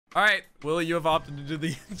All right, Willie, you have opted to do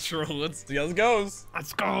the intro. Let's see how it goes.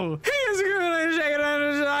 Let's go. Hey, how's it going?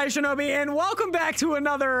 iShinobi, and welcome back to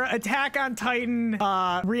another Attack on Titan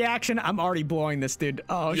reaction. I'm already blowing this, dude.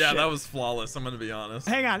 Oh, yeah, shit. that was flawless. I'm gonna be honest.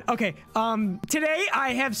 Hang on. Okay. Today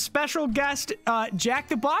I have special guest Jack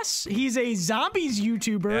the Bus. He's a zombies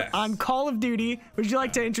YouTuber on Call of Duty. Would you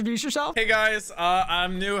like to introduce yourself? Hey guys,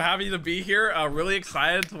 I'm new. Happy to be here. Really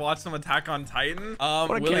excited to watch some Attack on Titan.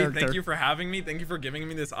 Willie, thank you for having me. Thank you for giving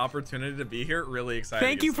me this opportunity to be here. Really excited.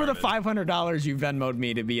 Thank you for the $500 you Venmo'd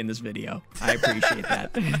me to be in this video. I appreciate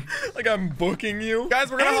that. Like I'm booking you. Guys,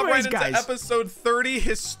 we're gonna hop right into episode 30,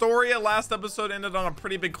 Historia. Last episode ended on a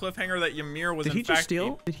pretty big cliffhanger that Ymir was Did he just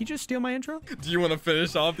steal my intro? Do you want to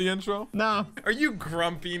finish off the intro? No. Are you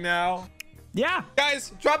grumpy now? Yeah.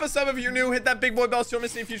 Guys, drop a sub if you're new. Hit that big boy bell so you don't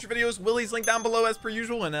miss any future videos. Willie's link down below as per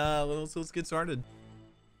usual. And let's get started.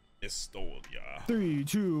 Historia. 3,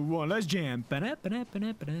 2, 1, let's jam.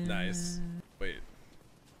 Nice. Wait.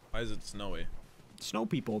 Why is it snowy? Snow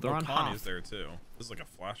people, they're on Connie's there too. This is like a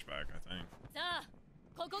flashback, I think.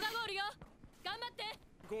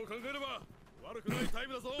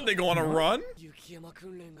 They go on a run?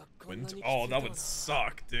 Oh, that would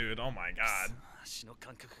suck, dude. Oh my god.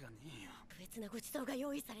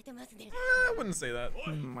 I wouldn't say that.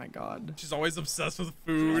 Oh my god. She's always obsessed with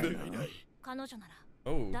food.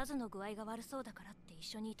 Oh.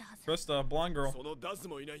 Krista, blonde girl.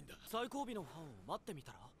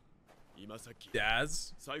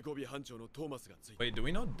 Daz? Wait, do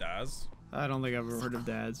we know Daz? I don't think I've ever heard of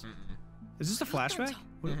Daz. Is this a flashback?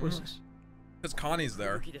 What is this? Because Connie's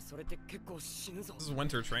there. This is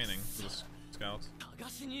winter training for the scouts.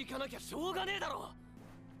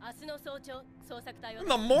 In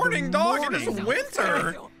the morning, dog! It is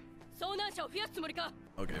winter!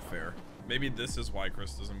 Okay, fair. Maybe this is why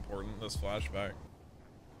Krista's important, this flashback.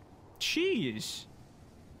 Jeez.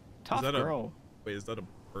 Tough girl. Wait, is that a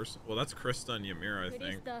person? Well, that's Krista and Ymir, I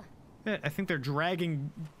think. Yeah, I think they're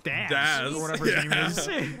dragging Daz or whatever his name is.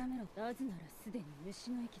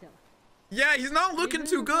 Yeah, he's not looking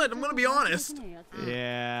too good, I'm gonna be honest.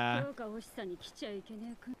 Yeah.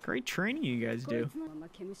 Great training you guys do.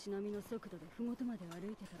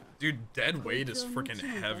 Dude, dead weight is freaking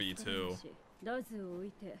heavy too.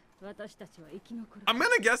 I'm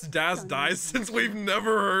gonna guess Daz dies since we've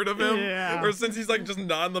never heard of him. Yeah. Or since he's like just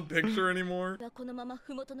not in the picture anymore.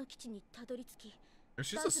 And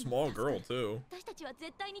she's a small girl too.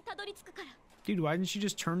 Dude, why didn't she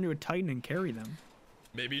just turn to a Titan and carry them?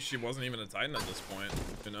 Maybe she wasn't even a Titan at this point.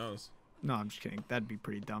 Who knows? No, I'm just kidding. That'd be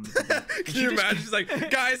pretty dumb. Can you imagine? She's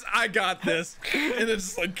like, guys, I got this. And then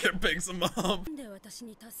just like picks him up.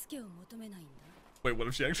 Wait, what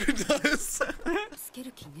if she actually does?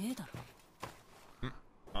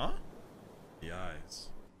 Huh? The eyes.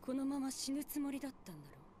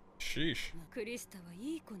 Sheesh.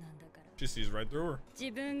 She sees right through her.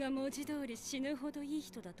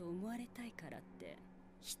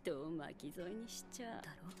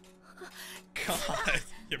 God,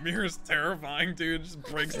 Ymir is terrifying, dude. Just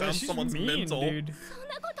breaks down someone's mental. Dude.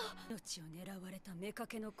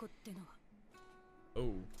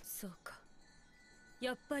 Oh.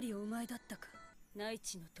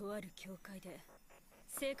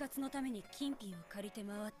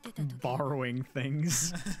 Borrowing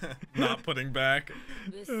things. Not putting back.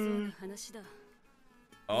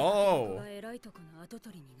 Oh.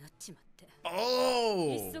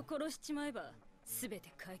 Oh.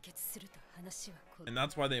 And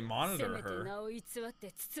that's why they monitor her.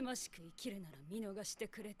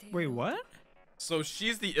 Wait, what? So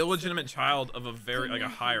she's the illegitimate child of a a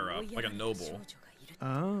higher up, like a noble.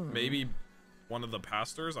 Oh. Maybe one of the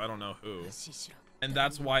pastors, I don't know who. And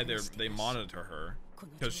that's why they monitor her,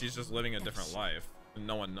 because she's just living a different life and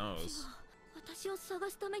no one knows.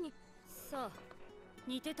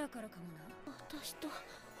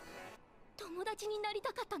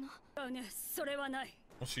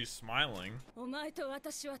 Well, she's smiling.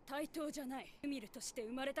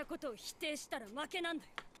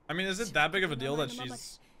 I mean, is it that big of a deal that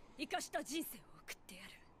she's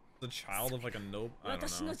the child of like a noble? I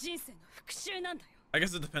don't know. I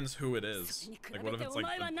guess it depends who it is. Like, what if it's like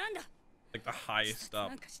the highest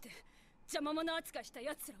up?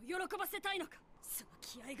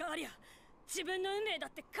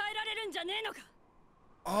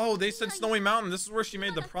 Oh, they said Snowy Mountain. This is where she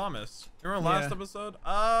made the promise. Remember last episode?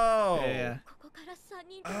 Oh. Yeah.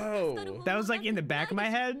 Oh. That was like in the back of my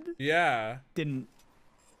head. Yeah. Didn't.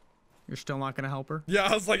 You're still not gonna help her? Yeah,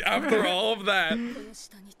 I was like, after all of that.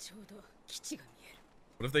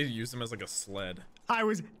 What if they use him as like a sled? I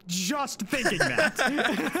was just thinking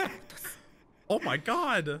that. Oh my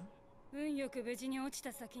god.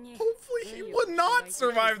 Hopefully he would not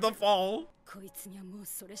survive the fall.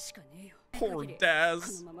 Poor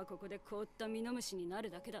Daz.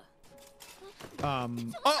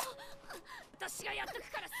 Oh.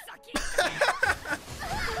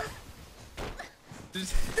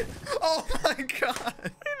 Oh my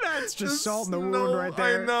god. That's just salt in the wound right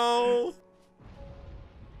there. I know.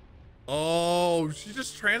 Oh, she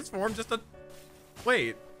just transformed just to...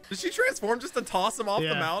 Wait, did she transform just to toss him off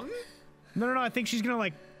the mountain? No, I think she's gonna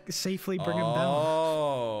like safely bring him down.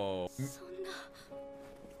 Oh.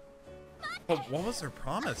 But what was her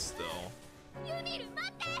promise still?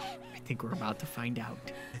 I think we're about to find out.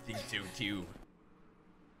 I think so too.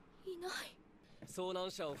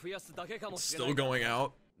 Still going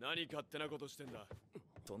out.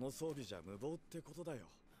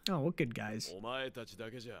 Oh, what good guys.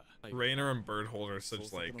 Reiner and Berdholt are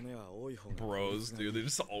such like bros, dude. They're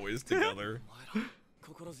just always together.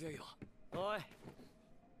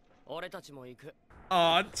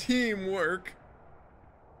 Aw, teamwork.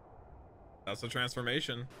 That's a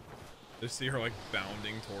transformation. They see her like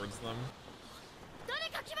bounding towards them.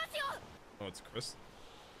 Oh, it's Chris.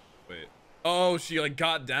 Wait. Oh, she like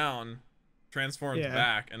got down, transformed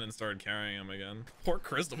back, and then started carrying him again. Poor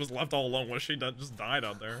Krista was left all alone. What she done? Just died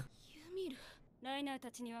out there. I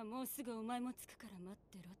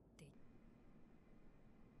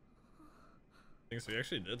think so. He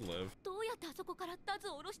actually did live.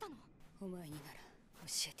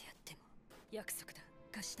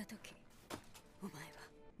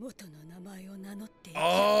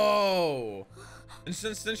 Oh, and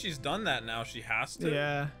since she's done that now, she has to.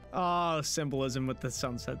 Yeah. Oh, symbolism with the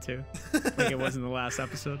sunset too, like it was in the last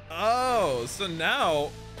episode. Oh, so now,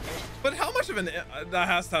 but how much of an that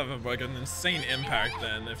has to have like an insane impact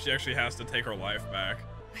then if she actually has to take her life back.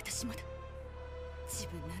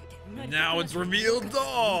 Now it's revealed.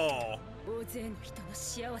 Oh.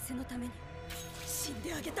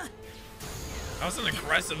 That was an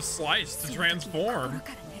aggressive slice to transform.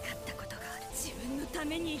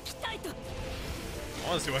 I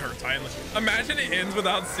want to see what her Titan. Imagine it ends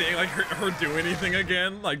without seeing like her do anything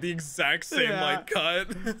again, like the exact same like cut.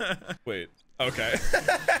 Wait. Okay.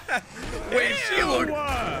 Wait, she looked.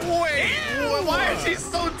 Wait. Why is she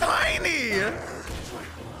so tiny?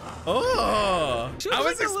 Oh, she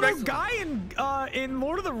looks like a little guy in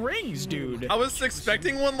Lord of the Rings, dude. I was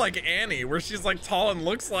expecting one like Annie, where she's like tall and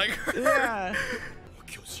looks like her. Yeah.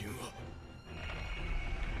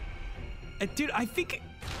 Dude, I think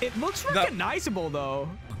it looks recognizable though.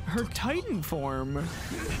 Her Titan form.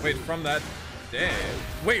 Wait, from that day.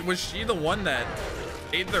 Wait, was she the one that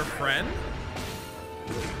ate their friend?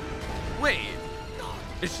 Wait,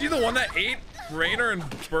 is she the one that ate Reiner and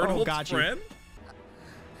Berdholt's friend?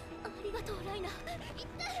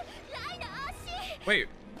 Wait,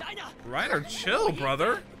 Reiner, chill,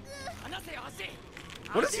 brother.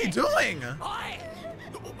 What is he doing?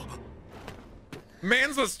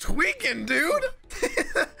 Mans was tweaking, dude.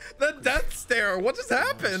 The death stare. What just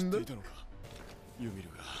happened?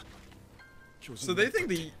 So they think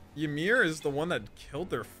the Ymir is the one that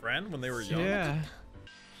killed their friend when they were young? Yeah.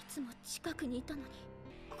 You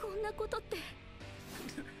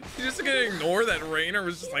just gonna ignore that Reiner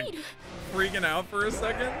was just like freaking out for a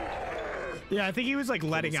second? Yeah, I think he was like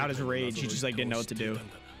letting out his rage. He just like didn't know what to do.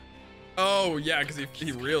 Oh yeah, because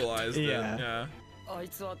he realized it. Yeah.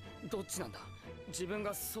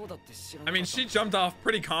 I mean, she jumped off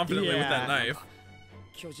pretty confidently with that knife.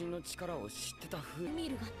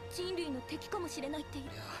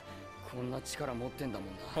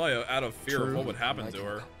 Probably out of fear of what would happen to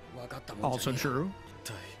her. Also true.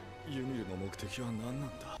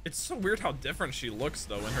 It's so weird how different she looks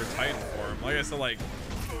though in her Titan form. Like I said, like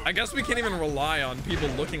I guess we can't even rely on people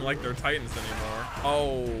looking like they're Titans anymore.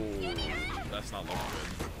 Oh, that's not looking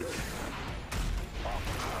good.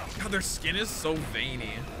 God, their skin is so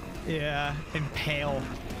veiny. Yeah, and pale.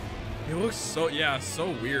 It looks so,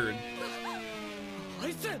 so weird.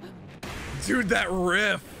 Dude, that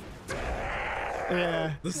riff.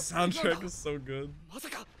 Yeah. The soundtrack is so good.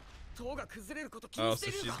 Oh, so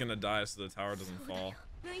she's gonna die so the tower doesn't fall.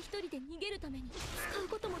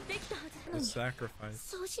 The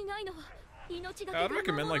sacrifice. I'd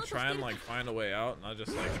recommend like try and like find a way out, not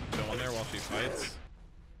just like chilling there while she fights.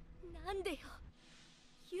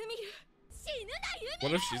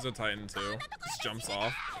 What if she's a Titan too? Just jumps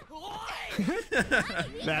off.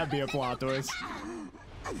 That'd be a plot twist.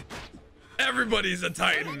 Everybody's a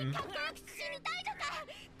Titan.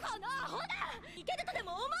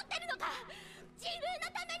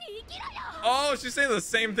 Oh, she's saying the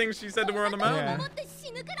same thing she said to her on the mountain. Yeah.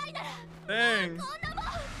 Dang.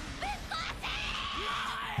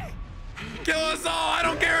 kill us all. I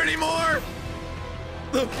don't care anymore.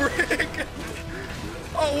 The brick.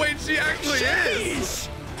 Oh, wait, she actually is.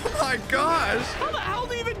 Oh my gosh. How the hell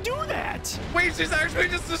do you even do that? Wait, she's actually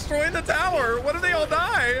just destroying the tower. What did they all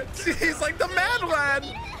die? She's like the mad lad.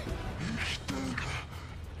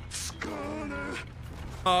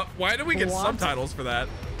 Why do we get subtitles for that?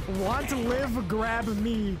 Want to live, grab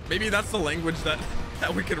me. Maybe that's the language that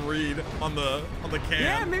we can read on the can.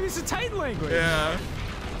 Yeah, maybe it's a Titan language. Yeah.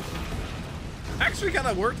 Actually kind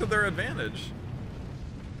of worked to their advantage.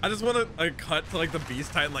 I just want to like cut to like the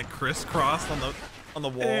Beast Titan like crisscrossed on the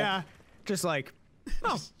wall. Yeah. Just like,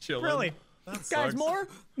 oh, chilling. really? That Guys, sucks. more?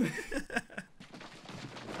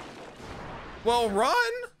 Well, run.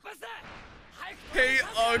 What's that? Hey,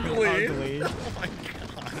 ugly. Ugly. Oh my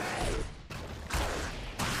god.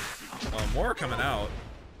 Oh, more coming out.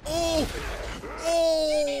 Oh!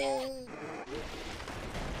 Oh!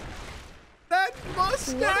 That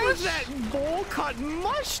mustache! What is that bowl cut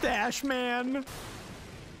mustache, man?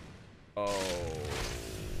 Oh.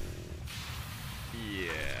 Yeah.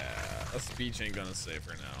 A speech ain't gonna save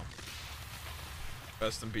her now.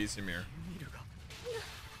 Rest in peace, Ymir.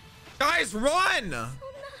 Guys, run!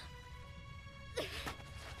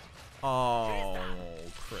 Oh,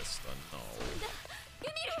 Krista, no.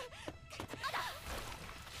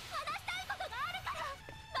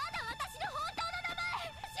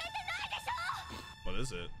 What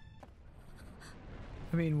is it?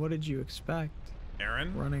 I mean, what did you expect?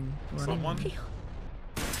 Eren? Running. Someone?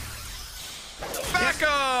 Back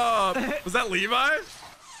up! Was that Levi?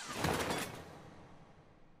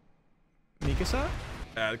 Mikasa?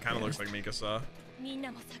 Yeah, it kind of looks like Mikasa.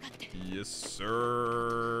 Yes,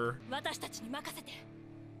 sir.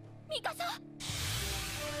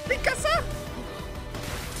 Mikasa?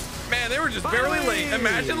 Man, they were just barely late.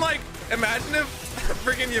 Imagine if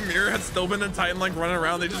freaking Ymir had still been in Titan, like running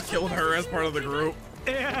around. They just killed her as part of the group.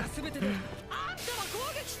 Yeah.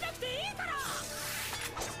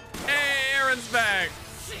 Hey, Eren's back.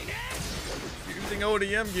 Using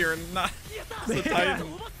ODM gear and not the Titan.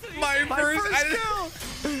 My first kill.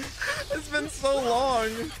 It's been so long.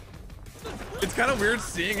 It's kind of weird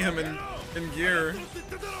seeing him in gear.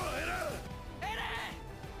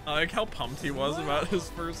 I like how pumped he was about his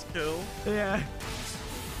first kill. Yeah.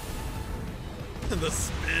 The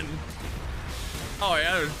spin. Oh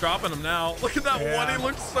yeah, they're dropping him now. Look at that one. He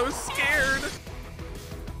looks so scared.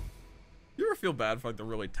 You ever feel bad for like the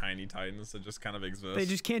really tiny Titans that just kind of exist? They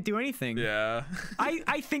just can't do anything. Yeah.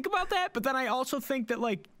 I think about that, but then I also think that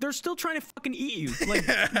like they're still trying to fucking eat you. Like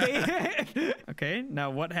they Okay, now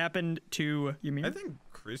what happened to Ymir? I think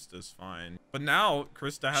Christa's fine. But now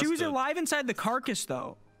Krista has She was alive inside the carcass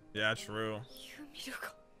though. Yeah, true.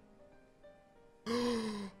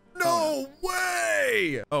 No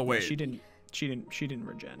way! Oh wait. She didn't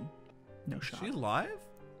regen. No shot. Is she alive?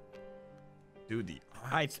 Dude, the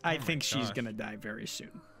eyes. I think she's gonna die very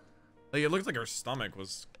soon. Like it looks like her stomach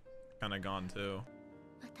was kind of gone too.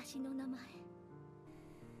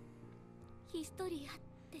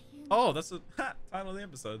 Oh, that's the title of the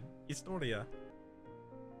episode. Historia.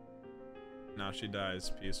 Now she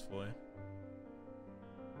dies peacefully.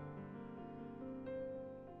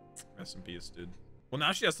 Rest in peace, dude. Well,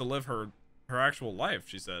 now she has to live her actual life,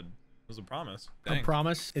 she said. It was a promise. A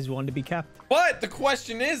promise is one to be kept. But the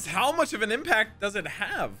question is, how much of an impact does it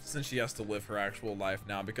have since she has to live her actual life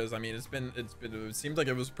now? Because I mean, it seemed like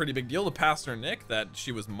it was a pretty big deal to Pastor Nick that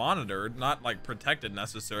she was monitored, not like protected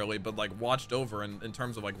necessarily, but like watched over in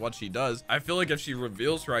terms of like what she does. I feel like if she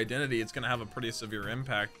reveals her identity, it's gonna have a pretty severe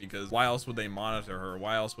impact, because why else would they monitor her?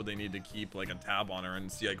 Why else would they need to keep like a tab on her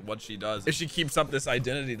and see like what she does if she keeps up this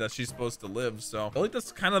identity that she's supposed to live? So I feel like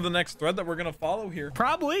that's kind of the next thread that we're gonna follow here.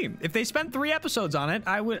 Probably. If they spent 3 episodes on it,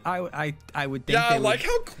 I would think. Yeah, I like would.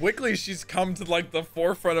 how quickly she's come to like the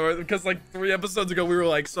forefront of it, because like 3 episodes ago we were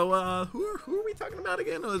like, so who are we talking about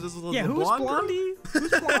again? Oh, this is yeah, who's Blondie? Who's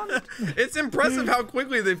Blonde? It's impressive how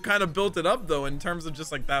quickly they've kind of built it up though, in terms of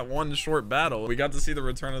just like that one short battle. We got to see the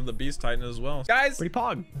return of the Beast Titan as well. Guys, pretty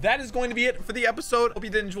pog. That is going to be it for the episode. Hope you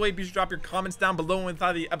did enjoy. Be sure to drop your comments down below and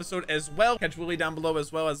thought of the episode as well. Catch Willie down below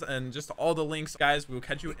as well as, and just all the links. Guys, we will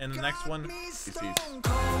catch you in the next one. Peace.